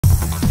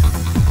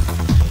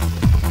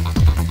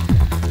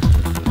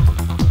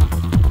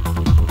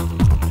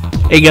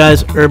Hey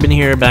guys, Urban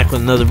here, back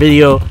with another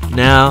video,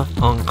 now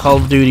on Call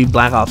of Duty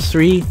Black Ops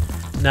 3.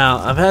 Now,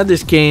 I've had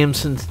this game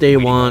since day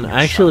one.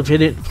 I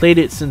actually played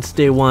it since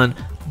day one,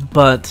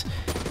 but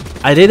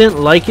I didn't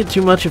like it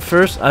too much at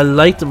first. I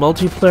liked the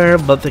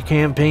multiplayer, but the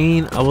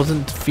campaign, I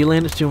wasn't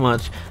feeling it too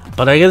much.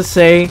 But I gotta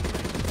say,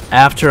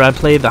 after I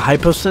played the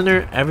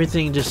Hypocenter,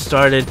 everything just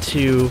started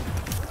to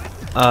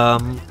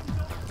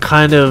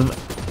kind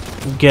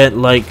of get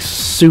like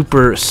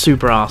super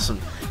awesome.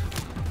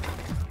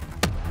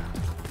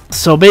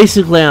 So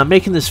basically, I'm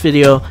making this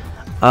video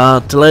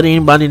to let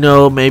anybody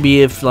know,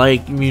 maybe if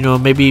like, you know,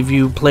 maybe if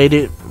you played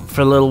it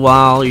for a little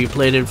while, or you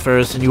played it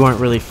first and you weren't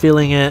really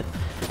feeling it.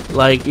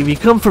 Like, if you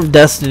come from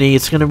Destiny,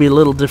 it's going to be a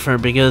little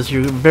different because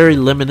you're very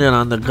limited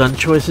on the gun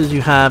choices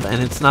you have,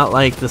 and it's not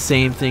like the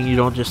same thing. You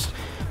don't just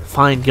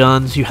find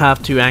guns. You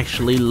have to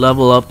actually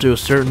level up to a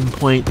certain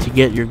point to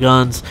get your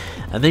guns,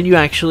 and then you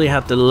actually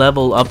have to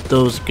level up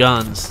those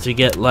guns to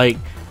get like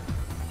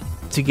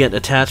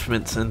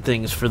attachments and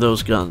things for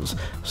those guns.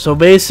 So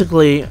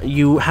basically,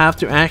 you have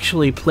to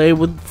actually play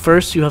with,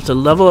 first you have to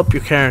level up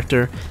your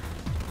character,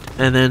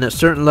 and then at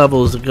certain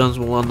levels the guns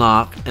will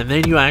unlock, and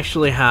then you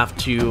actually have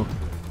to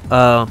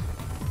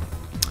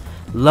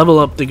level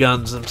up the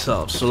guns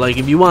themselves. So like,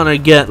 if you want to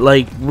get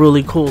like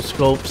really cool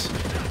scopes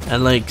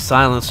and like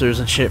silencers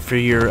and shit for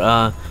your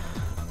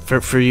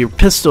for your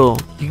pistol,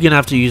 you're gonna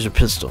have to use your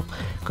pistol,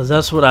 because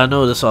that's what I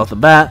noticed off the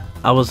bat.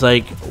 I was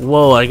like,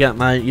 whoa, I got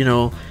my, you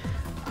know,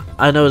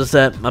 I noticed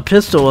that my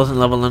pistol wasn't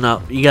leveling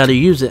up. You got to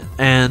use it,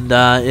 and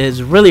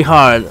it's really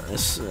hard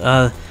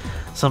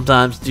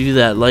sometimes to do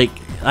that. Like,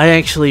 I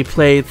actually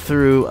played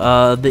through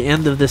the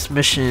end of this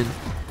mission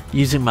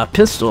using my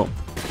pistol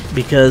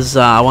because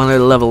I wanted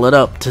to level it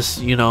up to,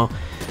 you know,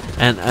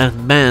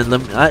 and man,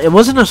 it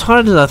wasn't as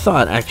hard as I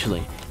thought.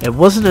 Actually, it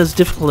wasn't as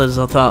difficult as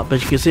I thought,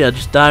 but you can see I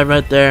just died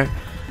right there.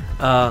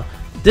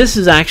 This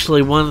is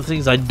actually one of the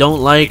things I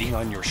don't like.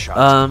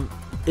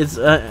 It's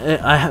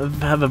I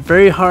have a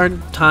very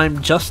hard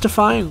time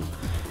justifying,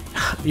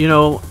 you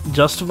know,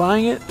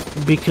 justifying it,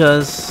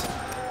 because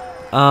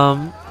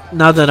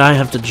not that I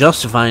have to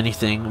justify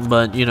anything,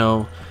 but you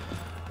know,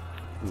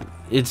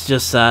 it's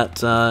just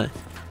that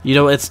you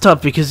know, it's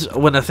tough because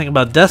when I think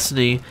about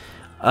Destiny,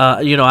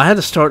 you know, I had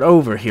to start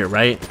over here,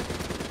 right?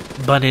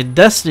 But in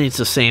Destiny, it's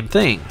the same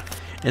thing.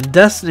 In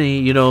Destiny,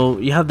 you know,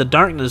 you have the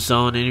darkness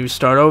zone, and you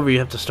start over. You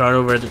have to start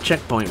over at the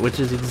checkpoint, which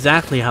is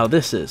exactly how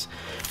this is.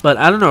 But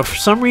I don't know, for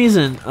some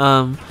reason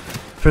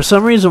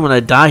when I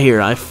die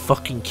here, I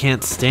fucking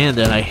can't stand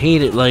it. I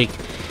hate it. Like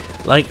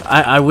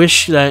I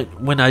wish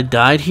that when I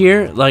died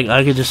here, like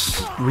I could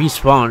just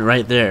respawn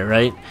right there,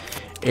 right?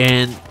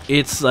 And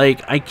it's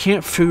like I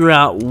can't figure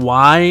out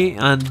why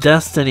on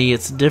Destiny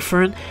it's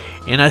different.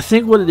 And I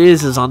think what it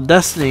is on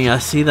Destiny, I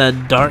see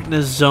that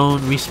darkness zone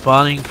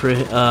respawning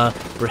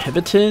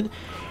prohibited,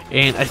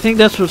 and I think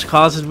that's what's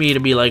causing me to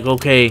be like,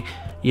 okay,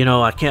 you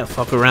know, I can't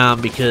fuck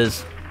around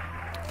because,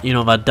 you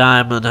know, if I die,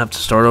 I'm gonna have to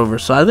start over.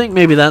 So I think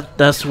maybe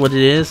that's what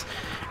it is.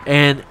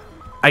 And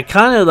I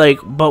kind of like,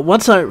 but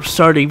once I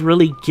started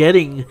really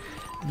getting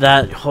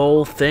that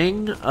whole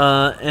thing,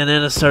 and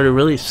then I started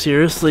really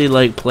seriously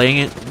like playing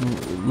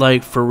it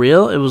like for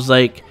real, it was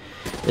like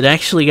it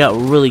actually got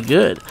really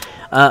good.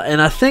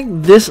 And I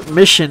think this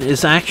mission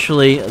is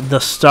actually the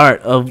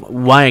start of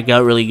why it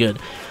got really good,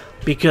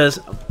 because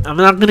I'm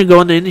not gonna go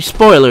into any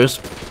spoilers,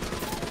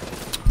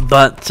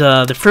 but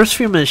the first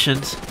few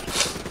missions,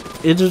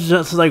 it was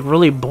just like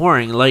really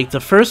boring. Like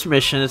the first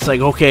mission, it's like,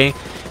 okay,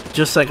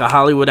 just like a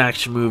Hollywood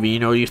action movie, you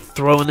know, you're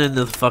throwing in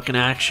the fucking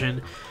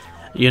action,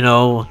 you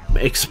know,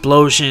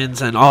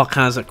 explosions and all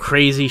kinds of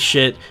crazy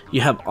shit.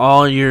 You have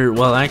all your,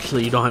 well,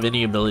 actually you don't have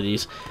any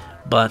abilities,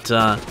 but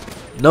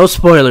no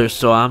spoilers,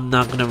 so I'm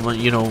not gonna,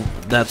 you know,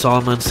 that's all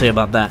I'm gonna say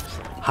about that.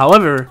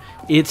 However,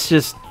 it's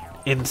just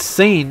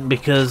insane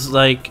because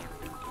like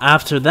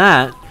after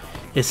that,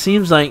 it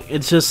seems like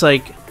it's just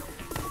like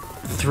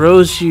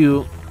throws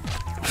you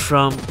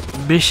from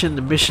mission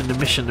to mission to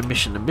mission to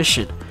mission to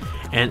mission,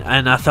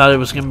 and I thought it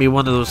was gonna be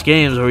one of those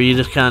games where you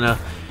just kind of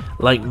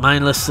like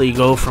mindlessly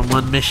go from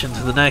one mission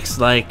to the next.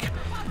 Like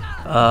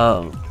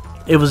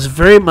it was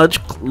very much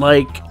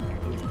like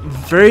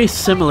very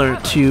similar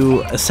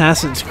to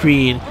Assassin's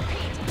Creed,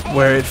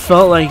 where it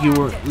felt like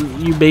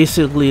you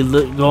basically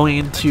going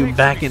into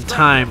back in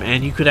time,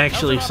 and you could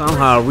actually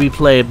somehow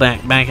replay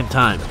back in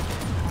time.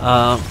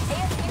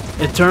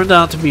 It turned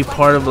out to be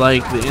part of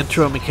like the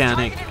intro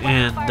mechanic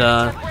and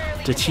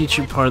to teach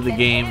you part of the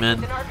game,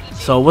 and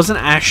so it wasn't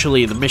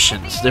actually the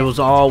missions. There was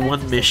all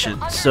one mission.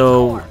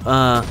 So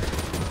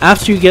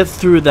after you get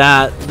through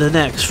that, the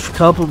next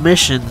couple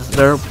missions,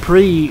 they're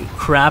pretty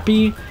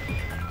crappy,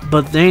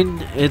 but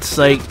then it's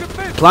like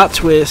plot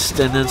twist,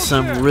 and then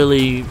some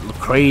really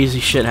crazy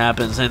shit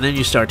happens, and then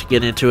you start to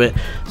get into it.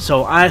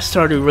 So I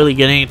started really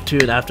getting into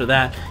it after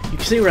that. You can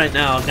see right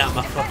now I've got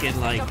my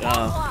fucking like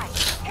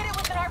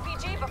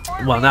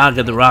well, now I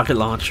got the rocket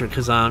launcher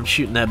because I'm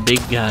shooting that big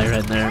guy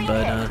right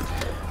there.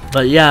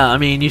 But yeah, I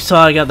mean, you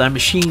saw I got that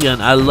machine gun.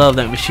 I love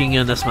that machine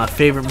gun. That's my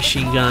favorite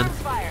machine gun.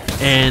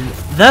 And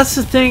that's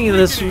the thing.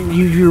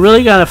 You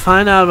really gotta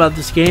find out about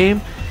this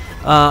game.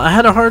 I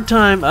had a hard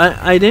time.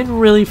 I didn't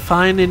really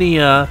find any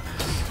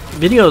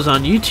videos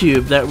on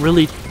YouTube that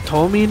really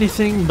told me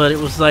anything, but it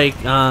was like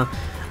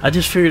I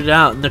just figured it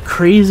out. And the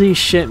crazy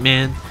shit,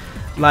 man.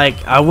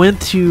 Like I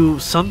went to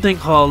something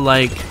called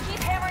like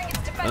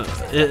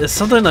it's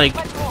something like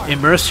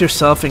immerse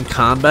yourself in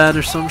combat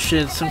or some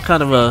shit. Some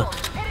kind of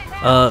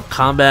a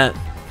combat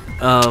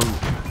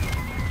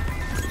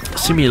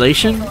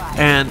simulation,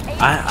 and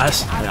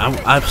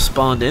I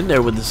spawned in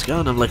there with this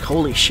gun. I'm like,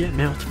 holy shit,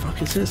 man, what the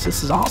fuck is this?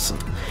 This is awesome.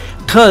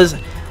 Cause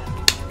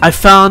I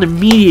found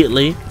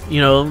immediately,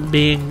 you know,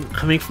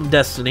 coming from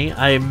Destiny,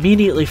 I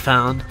immediately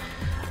found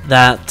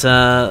that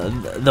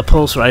the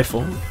pulse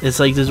rifle is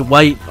like this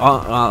white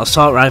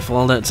assault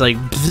rifle that's like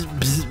bzz,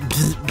 bzz,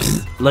 bzz,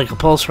 bzz, like a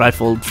pulse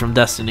rifle from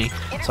Destiny.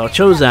 So I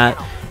chose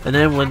that, and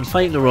then when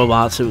fighting the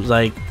robots, it was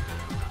like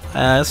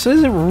this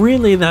isn't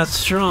really that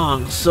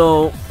strong.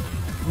 So,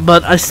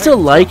 but I still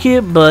like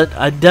it. But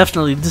I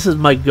definitely, this is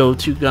my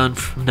go-to gun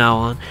from now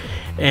on.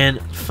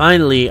 And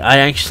finally, I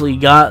actually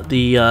got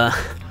the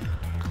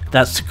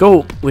that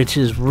scope, which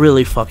is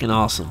really fucking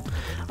awesome.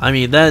 I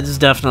mean, that is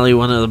definitely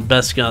one of the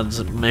best guns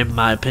in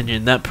my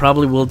opinion. That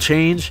probably will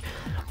change,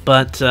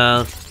 but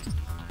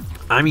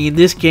I mean,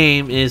 this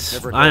game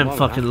is, I am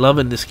fucking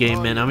loving this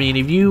game, man. I mean,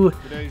 if you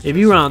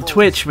were on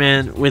Twitch,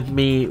 man, with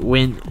me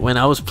when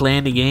I was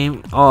playing the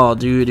game, oh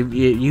dude, if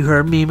you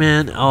heard me,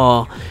 man,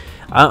 oh,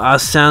 I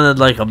sounded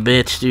like a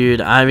bitch, dude.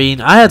 I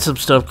mean, I had some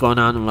stuff going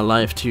on in my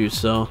life too,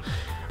 so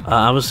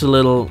I was a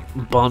little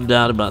bummed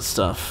out about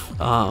stuff.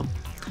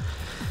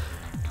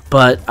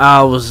 But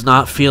I was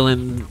not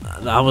feeling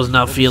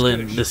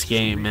this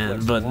game,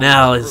 man. But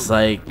now it's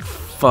like,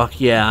 fuck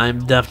yeah,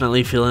 I'm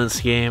definitely feeling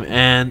this game,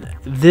 and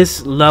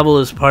this level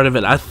is part of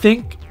it. I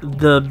think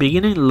the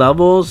beginning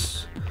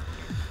levels,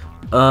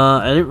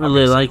 I didn't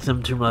really like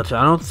them too much.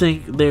 I don't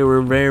think they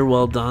were very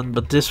well done,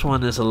 but this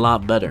one is a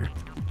lot better.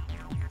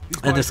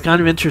 And it's kind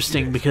of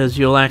interesting because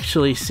you'll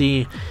actually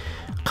see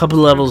a couple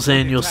levels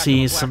in, you'll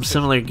see some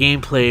similar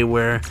gameplay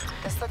where,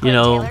 you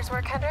know,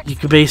 you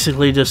could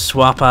basically just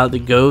swap out the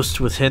ghost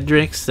with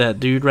Hendrix, that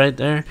dude right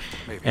there,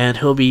 and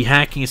he'll be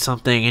hacking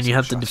something, and you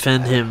have to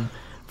defend him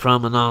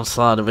from an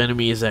onslaught of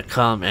enemies that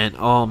come. And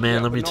oh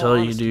man, let me tell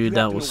you, dude,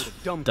 that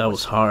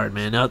was hard,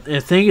 man. Now, I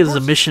think it's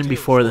a mission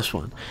before this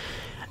one,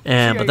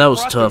 but that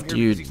was tough,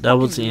 dude. That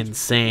was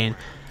insane.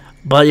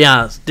 But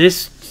yeah,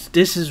 this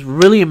is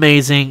really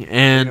amazing,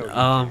 and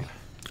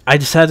I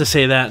just had to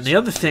say that. And the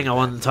other thing I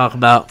wanted to talk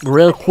about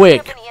real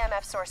quick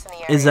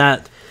is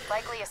that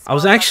I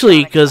was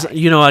actually, because,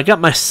 you know, I got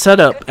my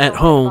setup at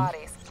home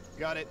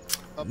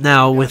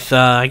now with,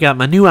 I got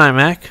my new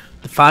iMac,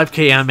 the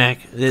 5K iMac.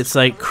 It's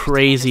like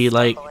crazy,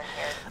 like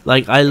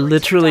I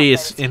literally,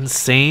 it's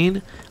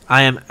insane.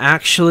 I am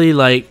actually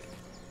like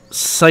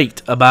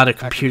psyched about a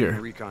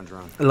computer.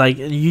 Like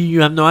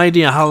you have no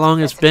idea how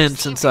long it's been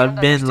since I've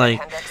been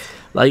like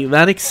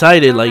that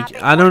excited.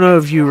 Like, I don't know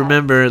if you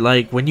remember,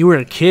 like when you were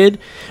a kid.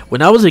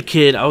 When I was a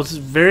kid, I was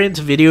very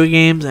into video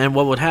games, and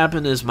what would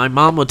happen is my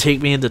mom would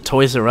take me into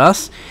Toys R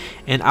Us,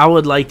 and I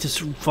would like just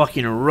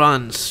fucking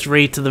run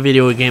straight to the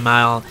video game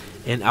aisle,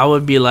 and I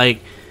would be like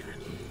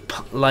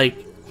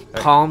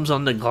palms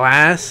on the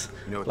glass,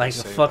 like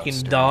a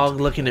fucking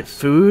dog looking at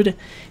food,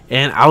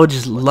 and I would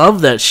just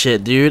love that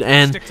shit, dude.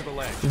 And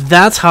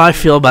that's how I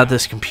feel about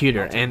this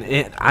computer,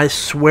 and I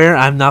swear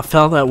I've not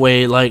felt that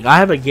way. Like, I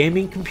have a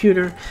gaming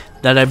computer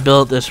that I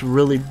built that's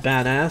really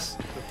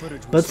badass,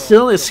 but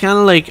still it's kind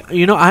of like,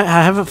 you know, I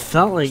haven't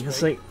felt like,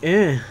 it's like,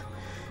 you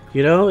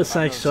know, it's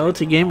like, so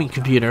it's a gaming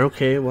computer,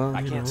 okay, well,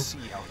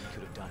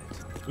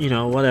 you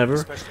know,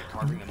 whatever.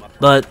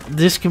 But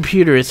this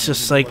computer, it's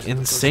just like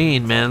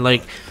insane, man.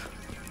 Like,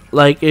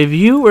 if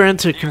you were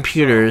into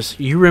computers,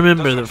 you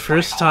remember the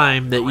first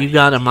time that you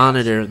got a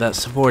monitor that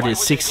supported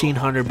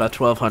 1600 by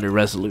 1200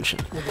 resolution,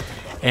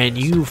 and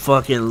you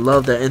fucking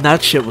loved that, and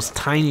that shit was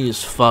tiny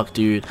as fuck,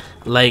 dude.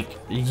 Like,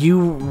 you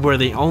were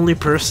the only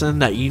person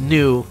that you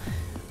knew,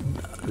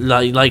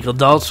 like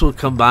adults would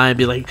come by and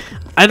be like,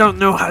 I don't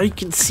know how you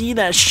can see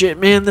that shit,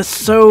 man. That's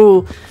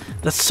so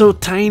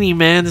tiny,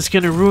 man. It's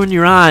gonna ruin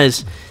your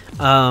eyes.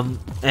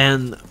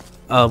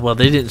 Well,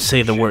 they didn't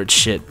say the word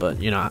shit,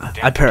 but, you know,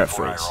 I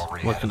paraphrase.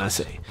 What can I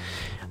say?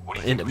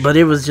 But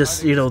it was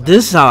just, you know,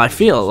 this is how I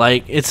feel.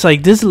 Like, it's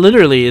like, this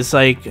literally is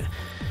like,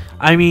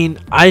 I mean,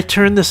 I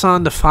turned this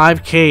on to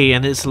 5K,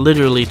 and it's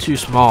literally too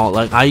small.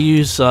 Like, I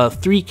use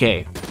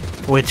 3K,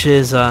 which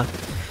is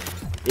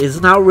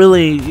not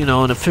really, you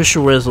know, an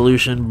official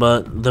resolution,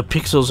 but the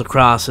pixels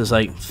across is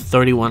like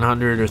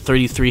 3100 or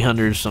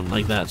 3300 or something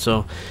like that.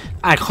 So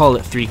I call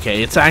it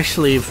 3K. It's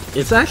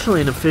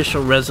actually an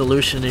official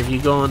resolution. If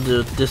you go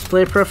into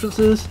display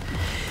preferences,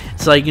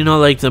 it's like, you know,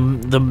 like the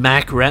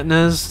Mac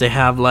Retinas, they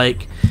have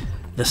like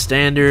the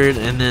standard,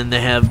 and then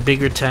they have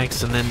bigger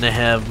text, and then they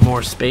have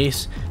more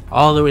space.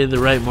 All the way to the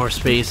right, more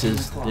space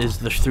is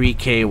the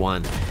 3K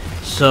one.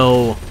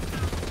 So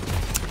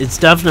it's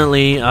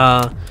definitely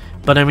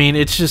but I mean,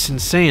 it's just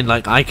insane.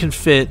 Like, I can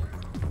fit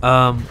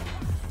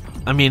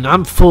I mean,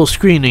 I'm full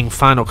screening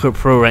Final Cut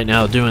Pro right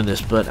now doing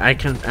this, but I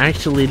can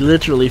actually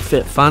literally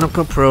fit Final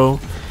Cut Pro,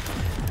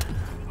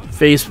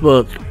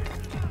 Facebook,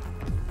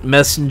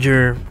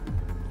 Messenger,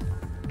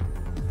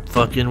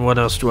 fucking what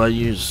else do I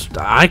use?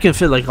 I can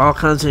fit like all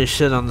kinds of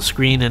shit on the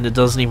screen and it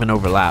doesn't even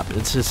overlap.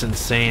 It's just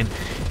insane,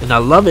 and I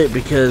love it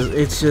because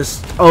it's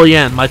just, oh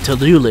yeah, and my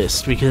to-do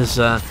list, because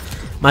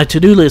my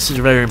to-do list is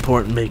very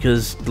important,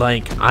 because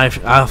like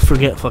I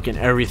forget fucking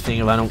everything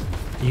if I don't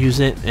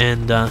use it,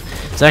 and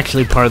it's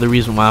actually part of the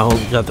reason why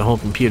I got the whole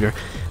computer.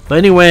 But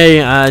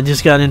anyway, I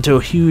just got into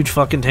a huge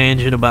fucking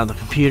tangent about the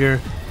computer.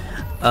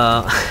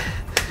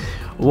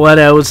 What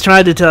I was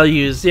trying to tell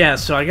you is, yeah,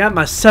 so I got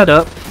my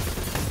setup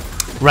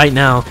right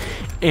now,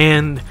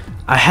 and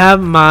I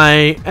have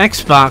my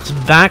Xbox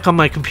back on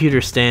my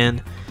computer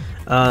stand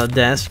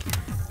desk,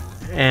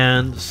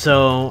 and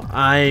so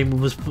I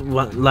was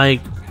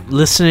like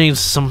listening to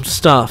some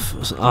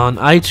stuff on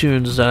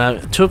iTunes that I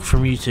took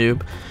from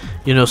YouTube,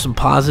 you know, some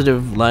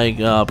positive, like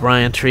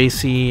Brian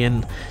Tracy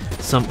and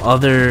some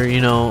other,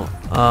 you know,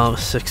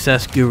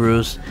 success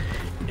gurus,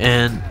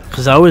 and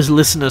because I always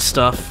listen to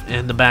stuff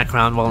in the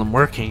background while I'm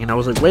working, and I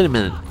was like, wait a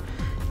minute,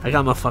 I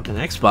got my fucking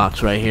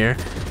Xbox right here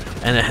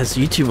and it has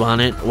YouTube on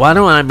it. Why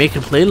don't I make a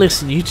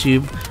playlist on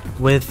YouTube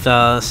with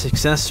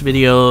success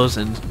videos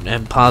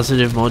and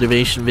positive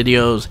motivation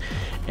videos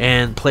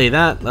and play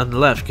that on the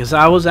left? Because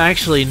I was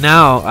actually,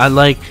 now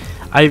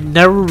I've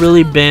never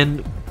really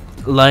been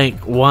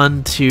like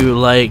one to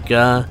like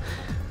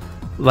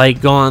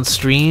go on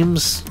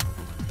streams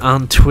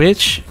on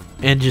Twitch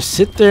and just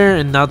sit there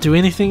and not do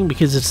anything,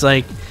 because it's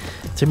like,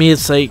 to me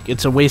it's like,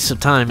 it's a waste of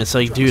time. It's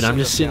like, dude, I'm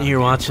just sitting here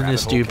watching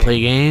this dude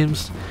play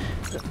games,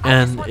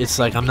 and it's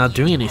like I'm not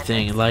doing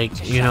anything,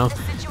 like, you know.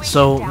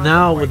 So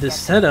now with this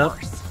setup,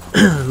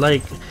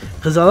 like,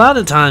 because a lot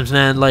of times,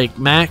 man, like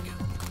Mac,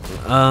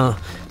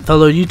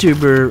 fellow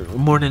YouTuber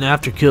Morning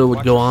After Kill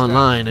would go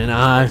online, and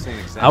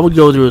I would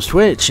go to his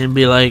Twitch and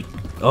be like,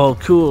 oh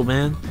cool,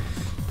 man,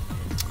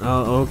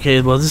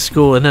 okay, well this is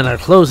cool, and then I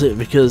close it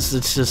because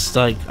it's just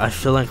like I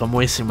feel like I'm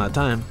wasting my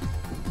time.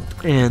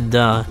 And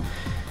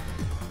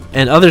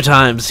other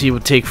times he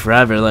would take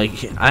forever. Like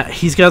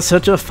he's got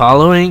such a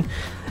following,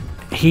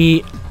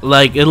 he,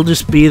 like, it'll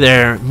just be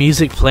there,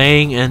 music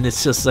playing, and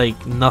it's just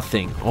like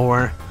nothing.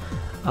 Or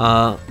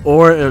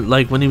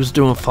like when he was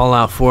doing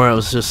Fallout 4, it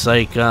was just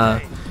like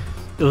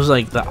it was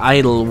like the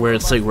idle where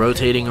it's like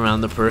rotating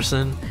around the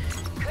person.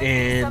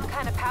 And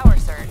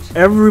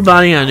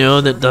everybody I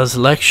know that does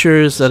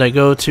lectures that I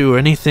go to or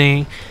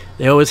anything,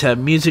 they always have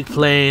music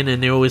playing,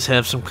 and they always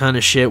have some kind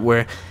of shit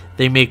where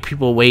they make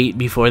people wait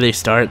before they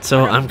start.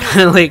 So I'm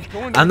kind of like,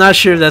 I'm not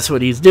sure if that's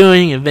what he's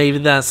doing, and maybe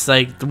that's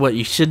like what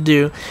you should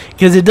do,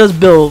 because it does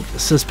build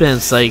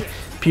suspense. Like,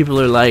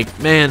 people are like,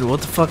 man, what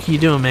the fuck are you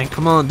doing, man?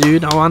 Come on,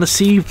 dude, I want to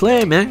see you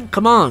play, man,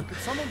 come on.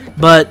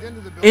 But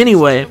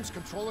anyway,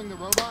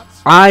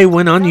 I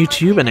went on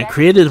YouTube and I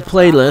created a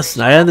playlist,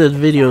 and I added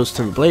videos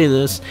to the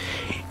playlist,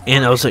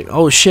 and I was like,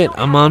 oh shit,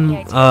 I'm on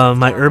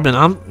my urban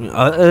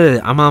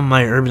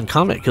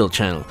combat kill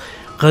channel.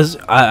 Because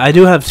I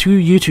do have 2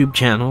 YouTube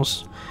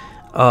channels.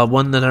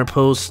 One that I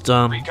post,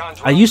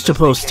 I used to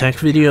post tech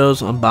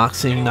videos,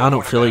 unboxing. Now I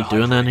don't feel like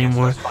doing that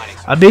anymore.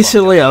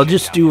 I'll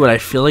just do what I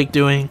feel like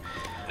doing.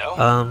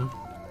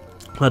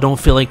 If I don't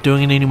feel like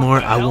doing it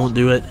anymore, I won't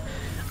do it.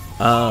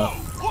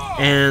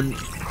 And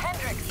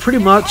pretty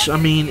much, I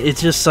mean,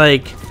 it's just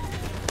like,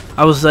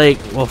 I was like,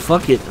 well,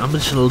 fuck it, I'm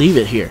just gonna leave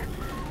it here.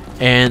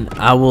 And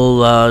I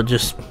will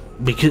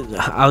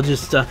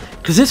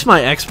because it's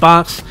my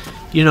Xbox,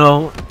 you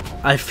know.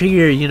 I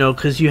figure, you know,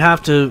 because you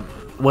have to,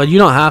 well, you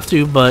don't have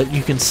to, but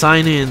you can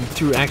sign in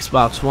through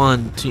Xbox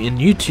One in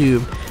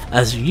YouTube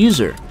as a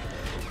user,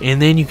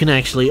 and then you can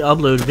actually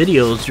upload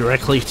videos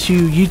directly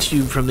to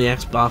YouTube from the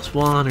Xbox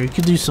One, or you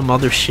could do some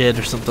other shit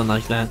or something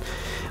like that.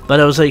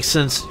 But I was like,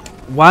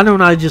 why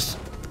don't I just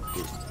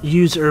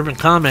use Urban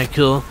Combat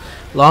Kill,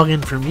 log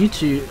in from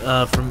YouTube,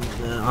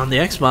 on the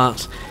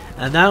Xbox,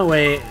 and that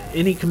way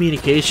any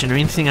communication or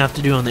anything I have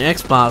to do on the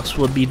Xbox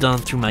would be done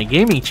through my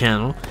gaming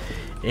channel.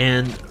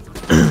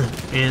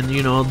 And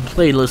you know, the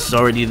playlist is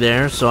already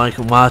there, so I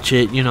can watch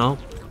it, you know,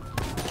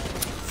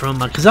 from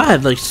because I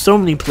have like so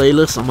many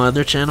playlists on my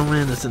other channel,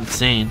 man, it's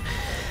insane.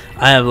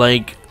 I have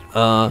like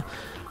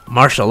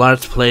martial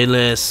arts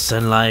playlists,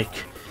 and like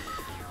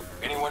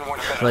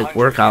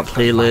workout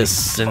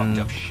playlists,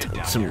 and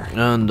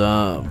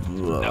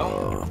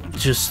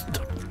just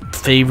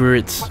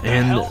favorites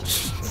and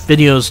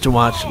videos to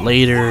watch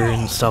later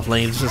and stuff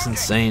like that. It's just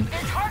insane.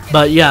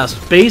 But yes,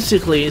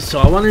 basically, so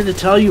I wanted to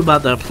tell you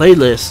about that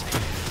playlist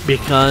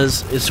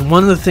because it's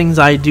one of the things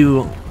I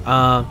do,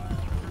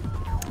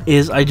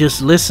 is I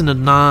just listen to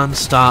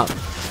non-stop,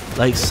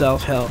 like,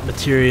 self-help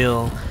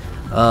material,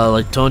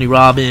 like Tony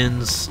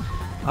Robbins,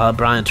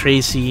 Brian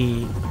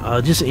Tracy,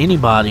 just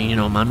anybody, you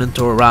know, my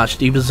mentor, Raj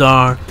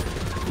Bazar.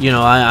 You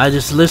know, I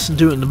just listen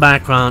to it in the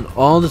background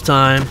all the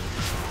time,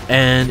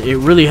 and it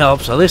really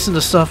helps. I listen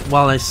to stuff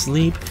while I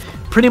sleep.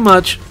 Pretty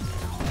much,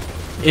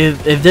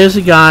 if there's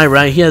a guy,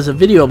 right, he has a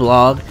video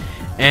blog,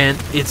 and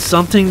it's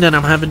something that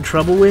I'm having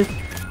trouble with,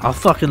 I'll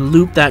fucking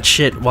loop that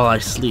shit while I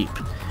sleep,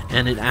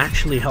 and it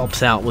actually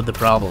helps out with the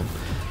problem.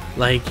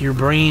 Like, your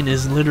brain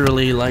is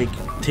literally like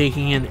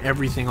taking in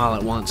everything all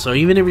at once. So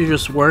even if you're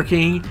just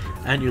working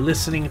and you're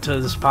listening to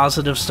this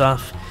positive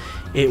stuff,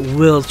 it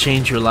will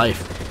change your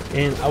life.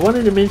 And I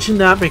wanted to mention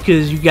that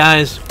because you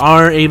guys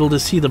are able to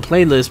see the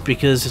playlist,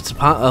 because it's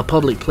a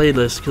public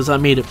playlist, because I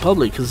made it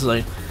public, because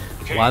like,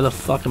 why the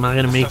fuck am I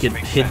gonna make it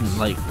hidden?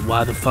 Like,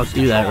 why the fuck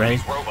do that,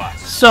 right?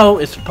 So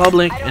it's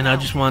public, and I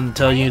just wanted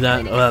to tell you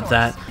that about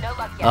that.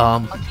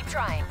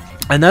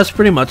 And that's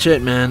pretty much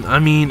it, man. I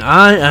mean,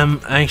 I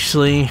am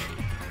actually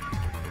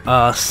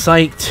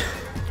psyched.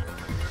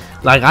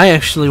 Like, I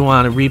actually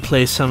want to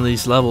replay some of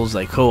these levels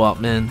like co-op,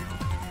 man.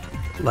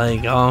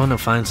 Like, I want to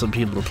find some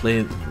people to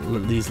play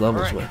these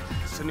levels with.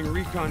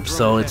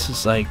 So it's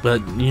just like,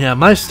 but yeah,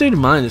 my state of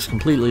mind is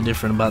completely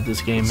different about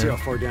this game, man.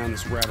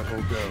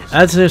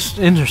 That's just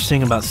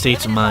interesting about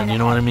states of mind, you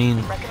know what I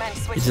mean?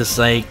 It's just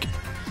like,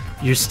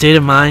 your state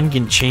of mind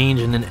can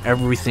change, and then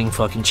everything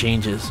fucking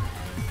changes,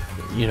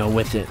 you know,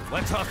 with it.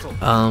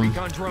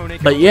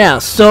 But yeah,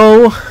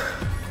 so,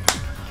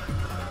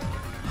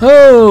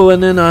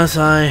 and then as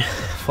I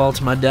fall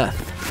to my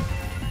death.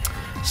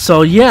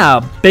 So yeah,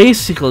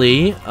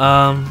 basically,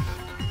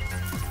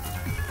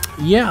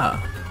 yeah,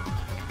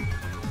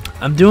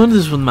 I'm doing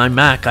this with my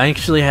Mac. I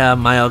actually have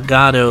my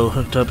Elgato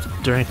hooked up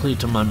directly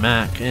to my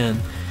Mac, and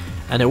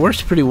it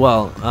works pretty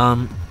well.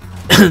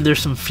 There's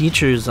some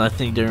features I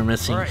think they're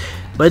missing,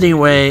 but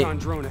anyway,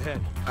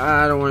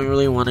 I don't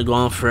really want to go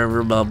on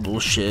forever about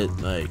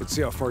bullshit. Like,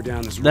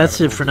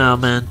 that's it for now,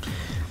 man.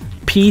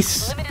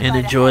 Peace and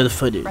enjoy the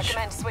footage,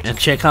 and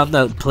check out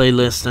that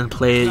playlist and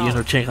play it. You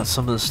know, check out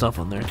some of the stuff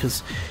on there,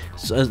 because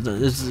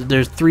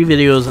there's 3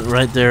 videos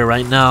right there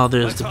right now.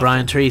 There's the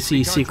Brian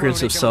Tracy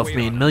Secrets of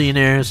Self-Made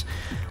Millionaires.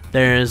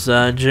 There's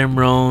Jim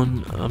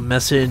Rohn, a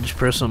message,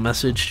 personal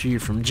message to you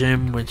from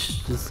Jim,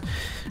 which is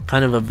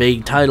kind of a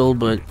vague title,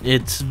 but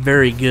it's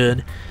very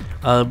good.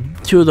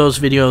 2 of those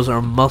videos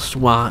are must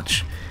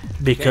watch,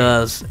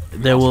 because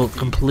they will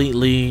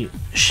completely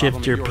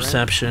shift your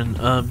perception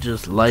of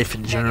just life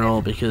in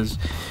general, because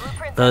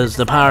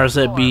the powers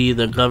that be,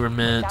 the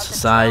government,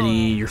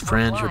 society, your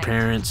friends, your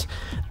parents,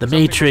 the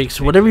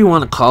Matrix, whatever you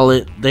want to call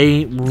it,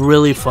 they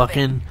really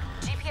fucking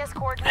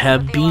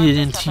have beat it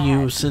into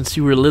you since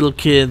you were a little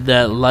kid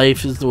that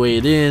life is the way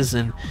it is.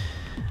 And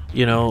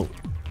you know,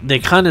 they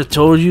kind of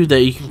told you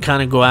that you can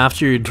kind of go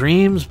after your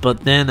dreams,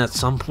 but then at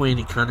some point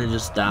it kind of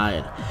just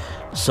died.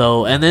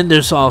 So, and then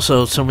there's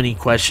also so many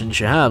questions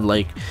you have,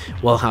 like,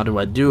 well, how do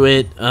I do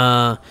it?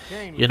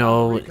 You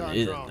know,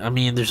 I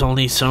mean, there's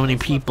only so many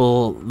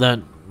people that,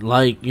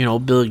 like, you know,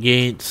 Bill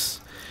Gates,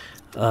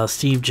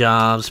 Steve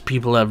Jobs,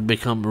 people that have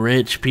become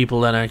rich,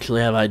 people that actually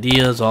have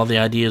ideas. All the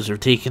ideas are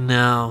taken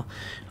now,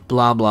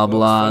 blah, blah,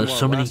 blah. There's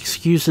so many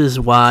excuses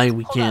why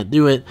we can't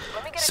do it.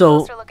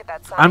 So,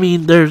 I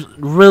mean,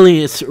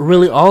 it's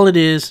really all it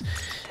is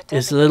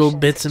little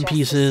bits and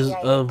pieces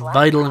of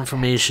vital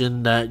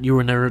information that you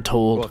were never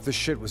told. Well, if this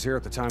shit was here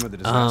at the time of the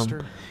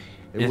disaster,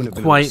 in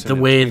quite the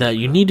way that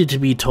you needed to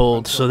be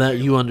told, so that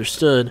you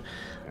understood,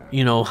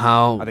 you know,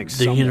 how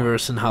the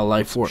universe and how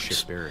life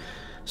works.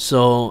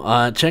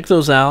 So check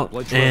those out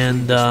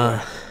and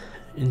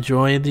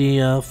enjoy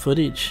the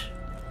footage.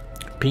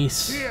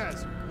 Peace.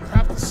 Diaz, you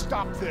have to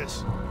stop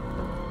this.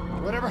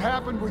 Whatever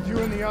happened with you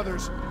and the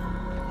others,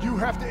 you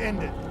have to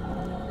end it.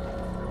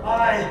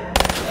 I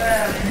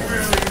am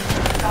really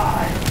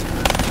die.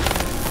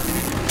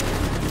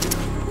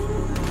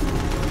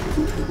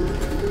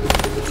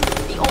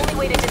 The only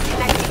way to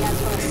disconnect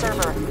Diaz from the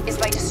server is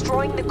by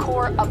destroying the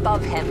core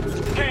above him.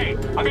 Hey,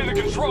 I'm in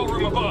the control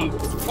room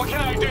above. What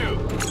can I do?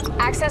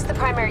 Access the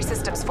primary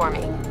systems for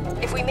me.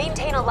 If we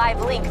maintain a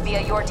live link via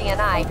your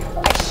DNI,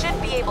 I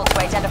should be able to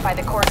identify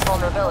the core's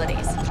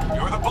vulnerabilities.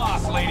 You're the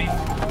boss, lady.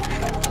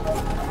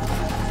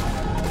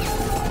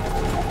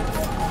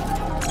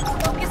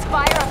 Focus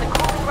fire on the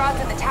cooling rods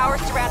in the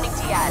towers surrounding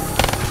Diaz.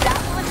 That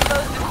will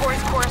expose the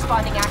core's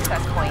corresponding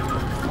access point.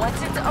 Once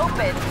it's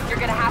open, you're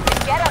gonna have to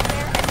get up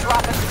there and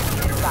drop it to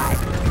the inside.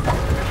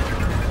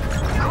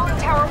 Cooling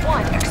tower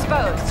 1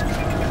 exposed.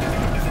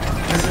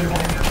 Visible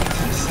to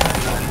the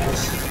side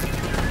levels.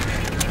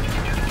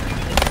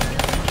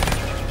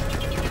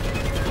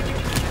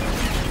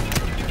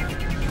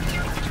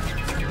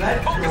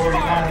 Let Focus your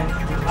fire. mind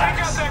Take out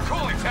relax. that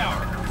cooling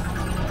tower.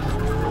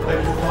 Let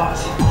your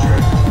thoughts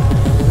drift.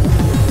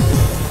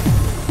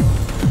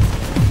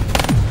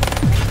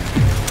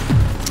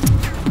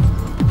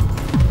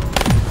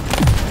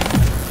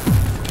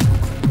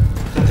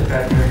 Let the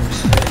bad dreams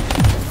fade.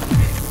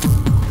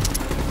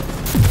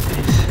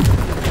 Peace.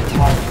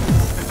 Life.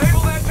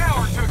 Disable that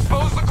tower to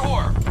expose the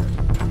core.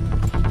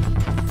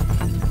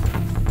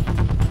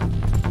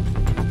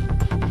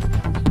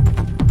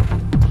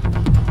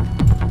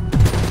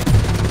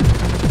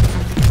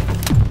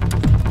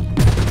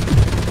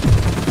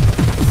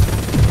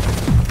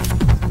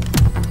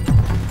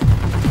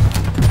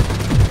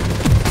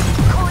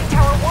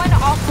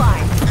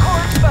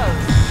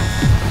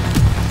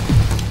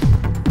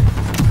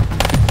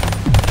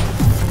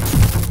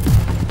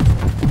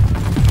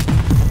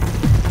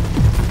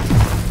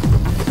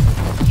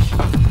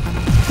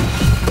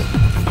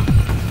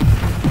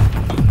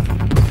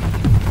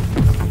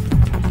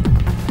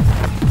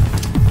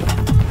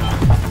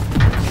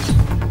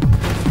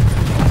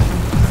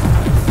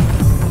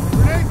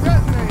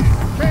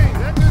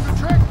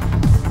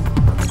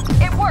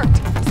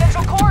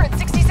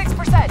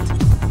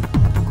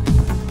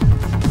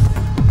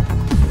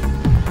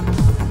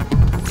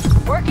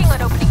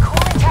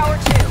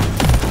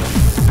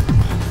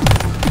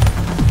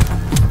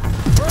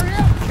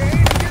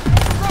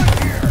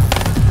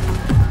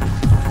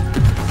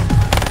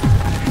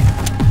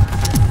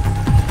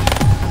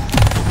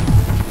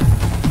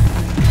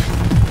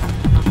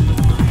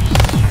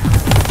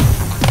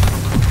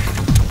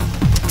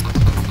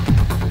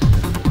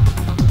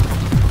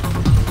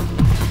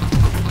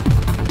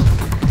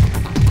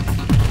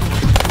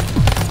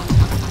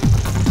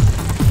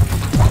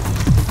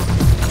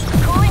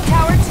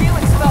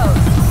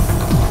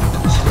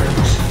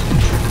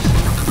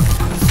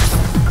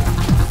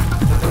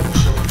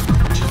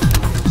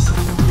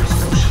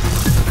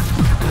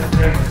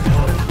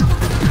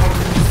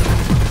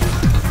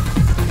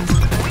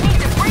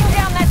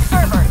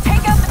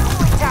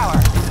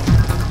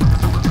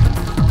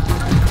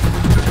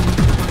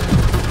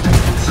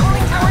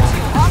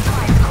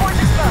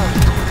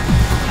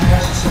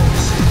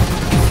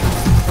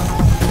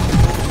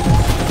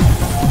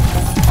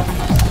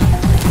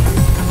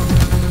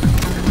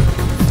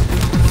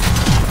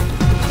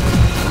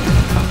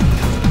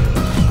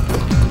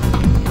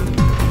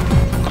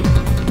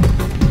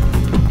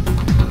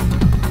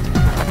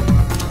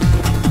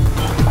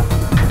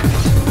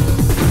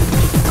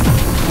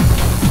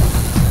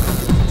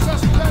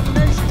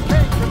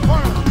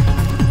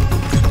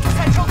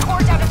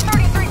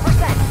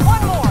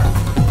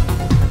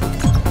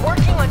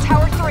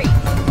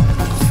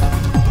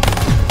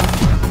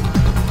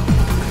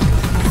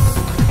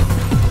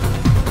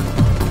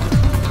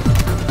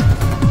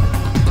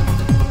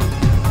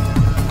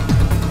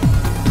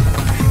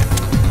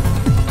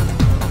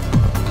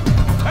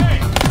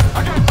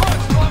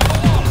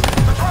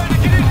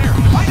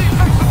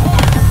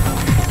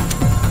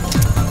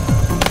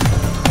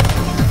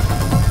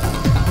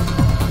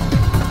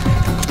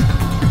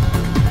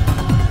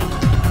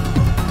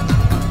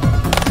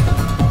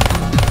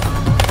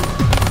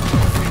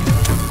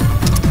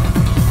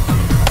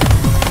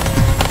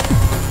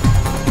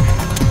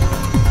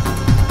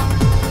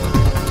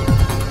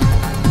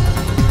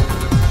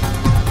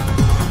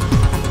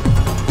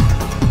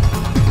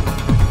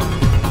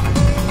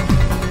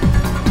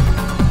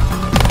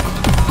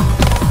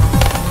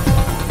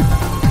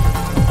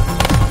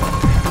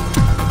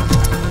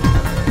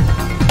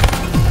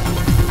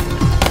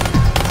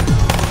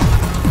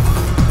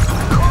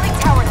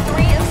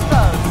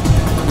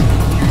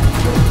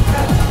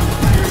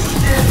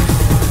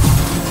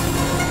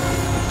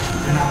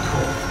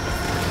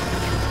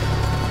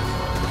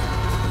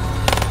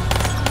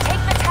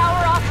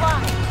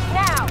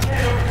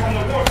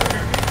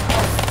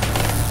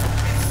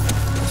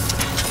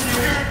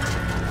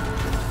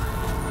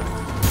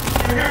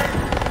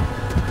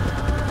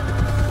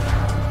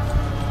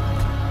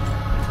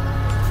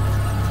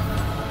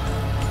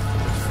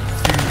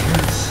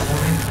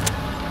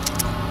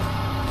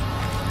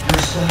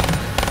 stop him.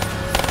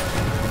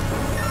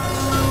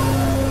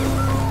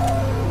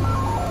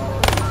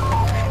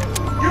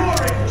 You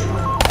are in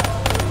control.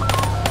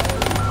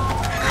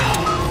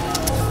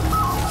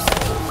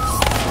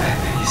 At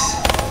peace.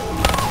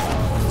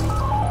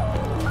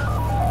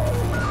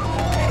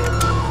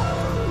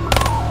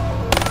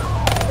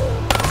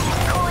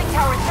 Cooling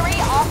tower 3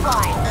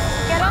 offline.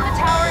 Get on the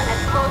tower and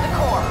blow the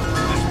core.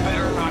 This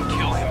better not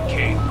kill him,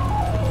 Kate.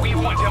 We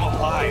want him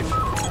alive.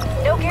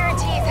 No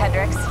guarantees,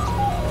 Hendricks.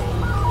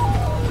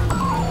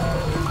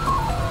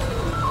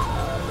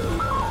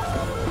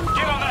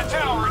 Get on that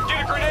tower and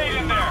get a grenade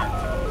in there.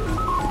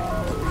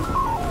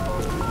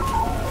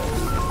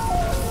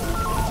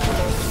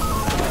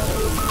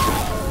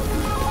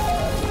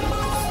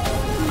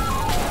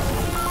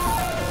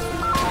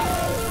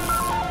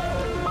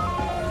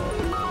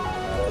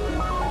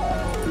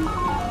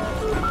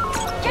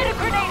 Get a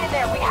grenade in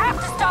there. We have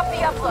to stop the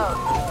upload.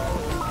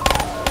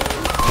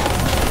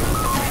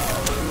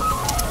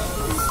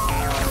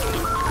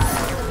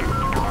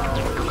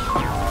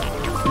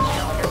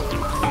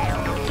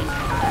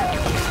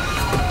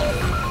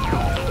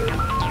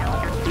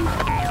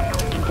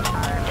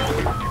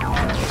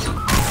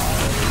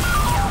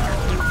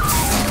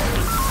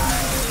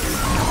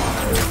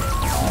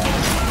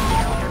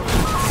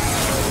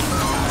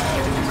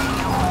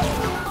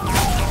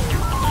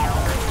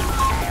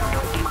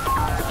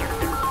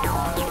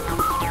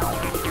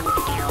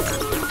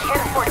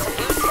 Can't afford to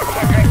lose him,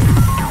 Hendricks.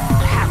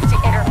 Have to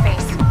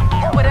interface.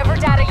 Get whatever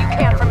data you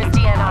can from his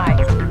DNI.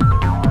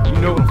 You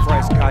know it'll fry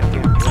his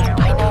goddamn brain.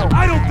 I know.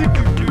 I don't think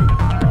you do.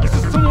 This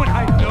is someone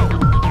I know.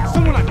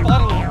 Someone I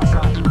fought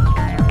alongside.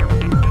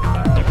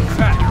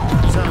 Fact.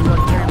 Sounds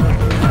like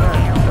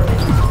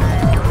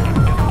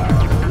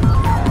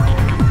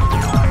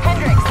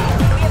Hendricks,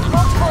 we have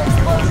multiple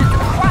explosions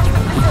across the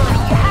facility.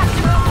 You have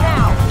to move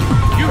now.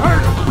 You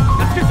heard him.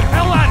 Let's get the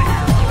hell out of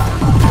here.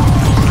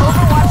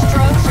 Overwatch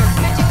drone shows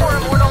 54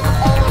 immortals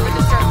all over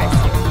the surface.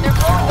 They're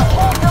blowing the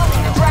whole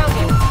building to drown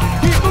you.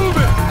 Keep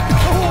moving. The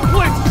whole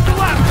place is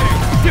collapsing.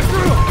 Get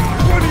through.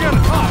 We're running out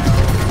of time.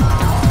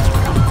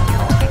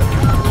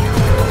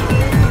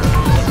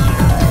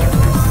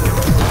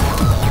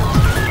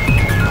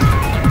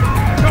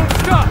 Don't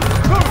stop.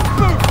 Move,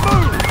 move,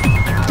 move.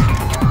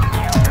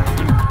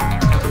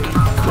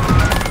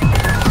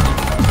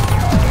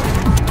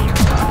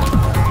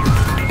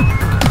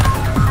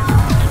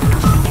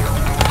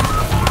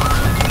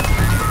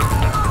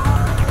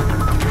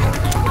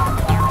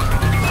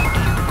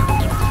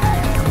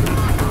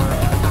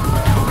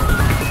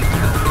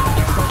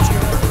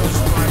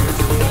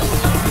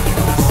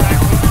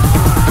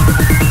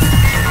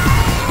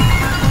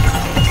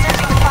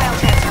 Searching the file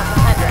transfer from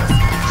Hendricks.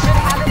 Should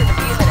have it in a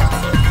few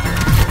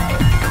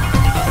minutes.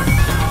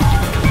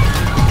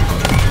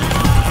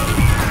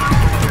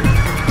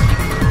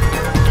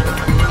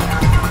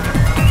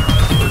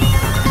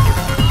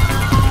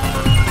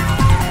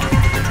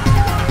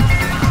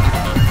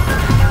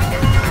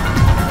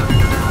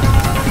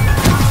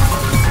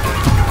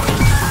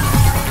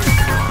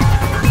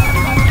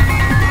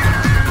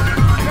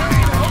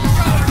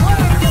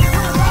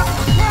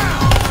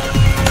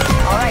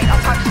 All right,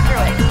 I'll talk you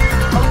through it.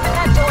 Open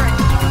that door and...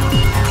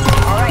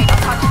 All right,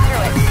 I'll talk you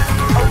through it.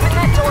 Open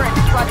that door and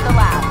flood the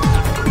lab.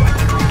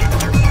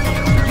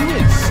 You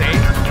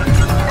insane?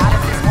 Not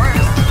if this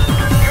works.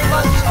 Your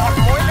lungs should have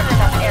more than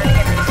enough air to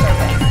get to the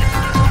surface.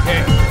 Okay,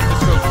 if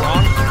this goes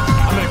wrong,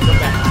 I'm gonna come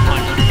back and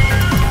punch you.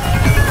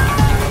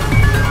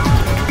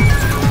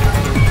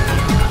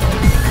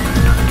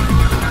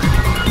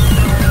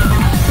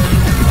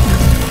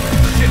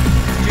 Shit,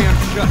 it's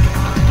jammed shut.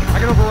 I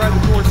can override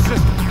the door's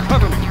system.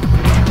 Cover me.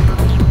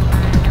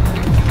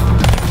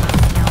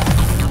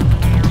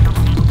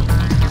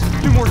 Just a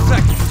few more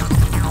seconds.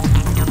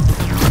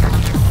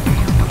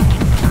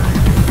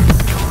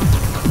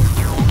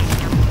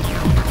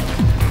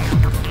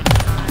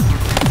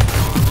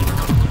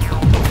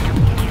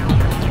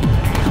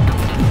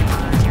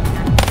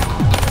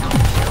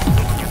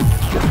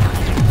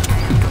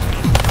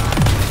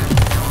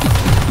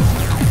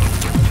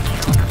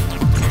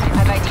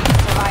 I've ID'd the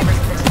survivors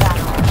of the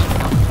disaster.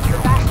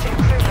 Sebastian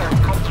Kruger and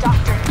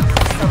Dr.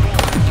 Yusuf Salim.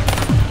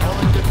 all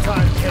in good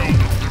time, Kate.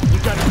 We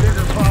got a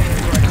bigger problem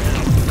right now.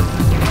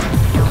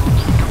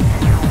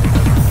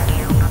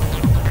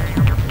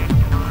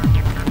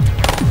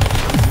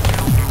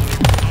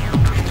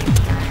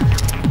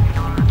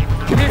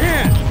 Give me a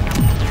hand.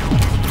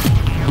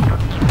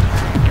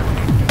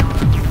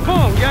 Come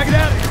on, we gotta get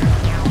out of here.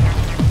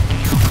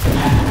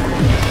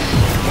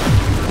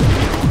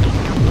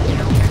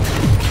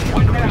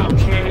 What now,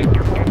 Kate?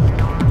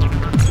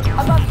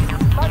 Above you.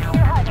 Marking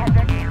your HUD,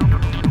 Hendricks.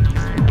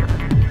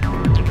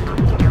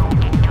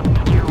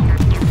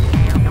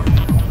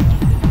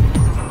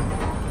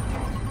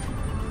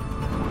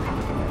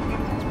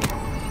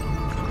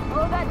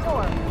 Blow that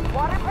door.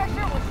 Water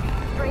pressure will shoot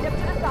you straight up to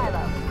the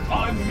silo.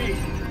 On me.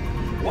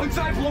 Once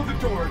I blow the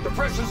door, the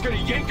pressure's gonna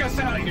yank us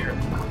out of here.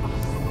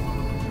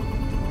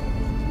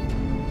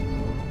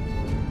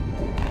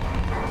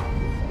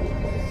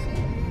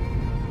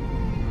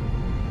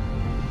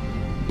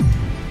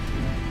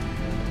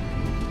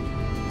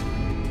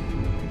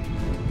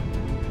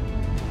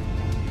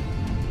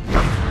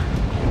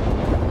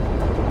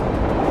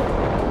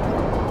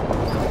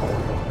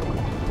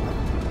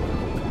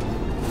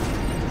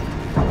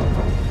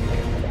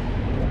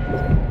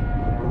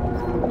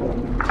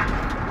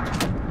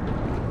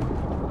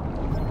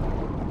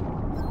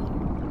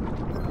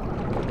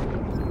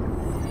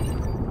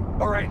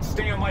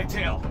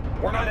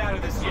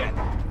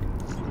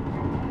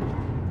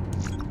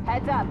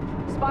 Heads up.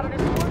 Spotted a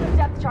swarm of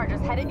depth charges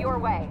headed your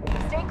way.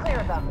 Stay clear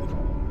of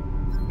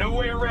them. No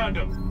way around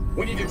them.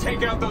 We need to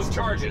take out those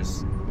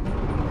charges.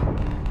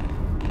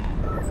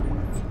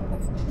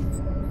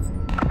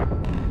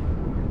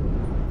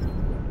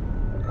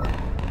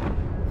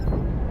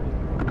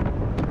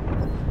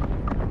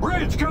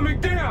 Bridge coming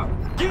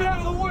down! Get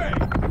out of the way!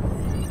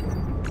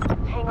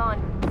 Hang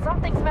on.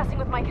 Something's messing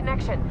with my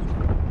connection.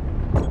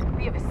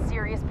 We have a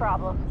serious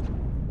problem.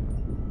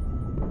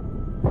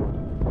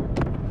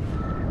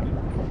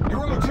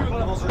 Your O2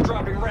 levels are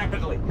dropping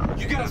rapidly.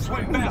 You gotta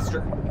swim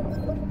faster.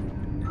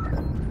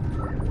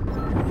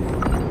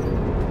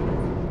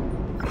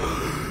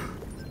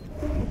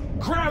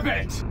 Grab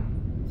it!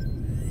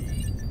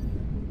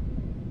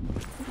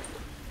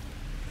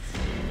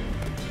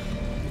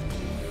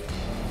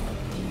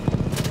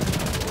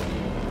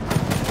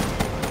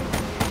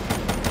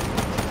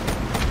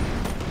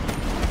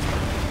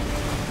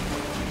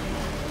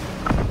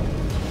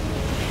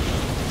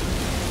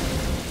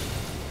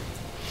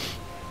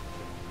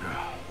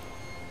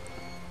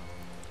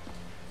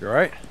 You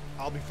alright?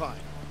 I'll be fine.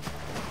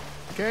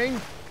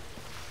 Kane?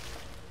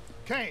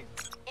 Kane!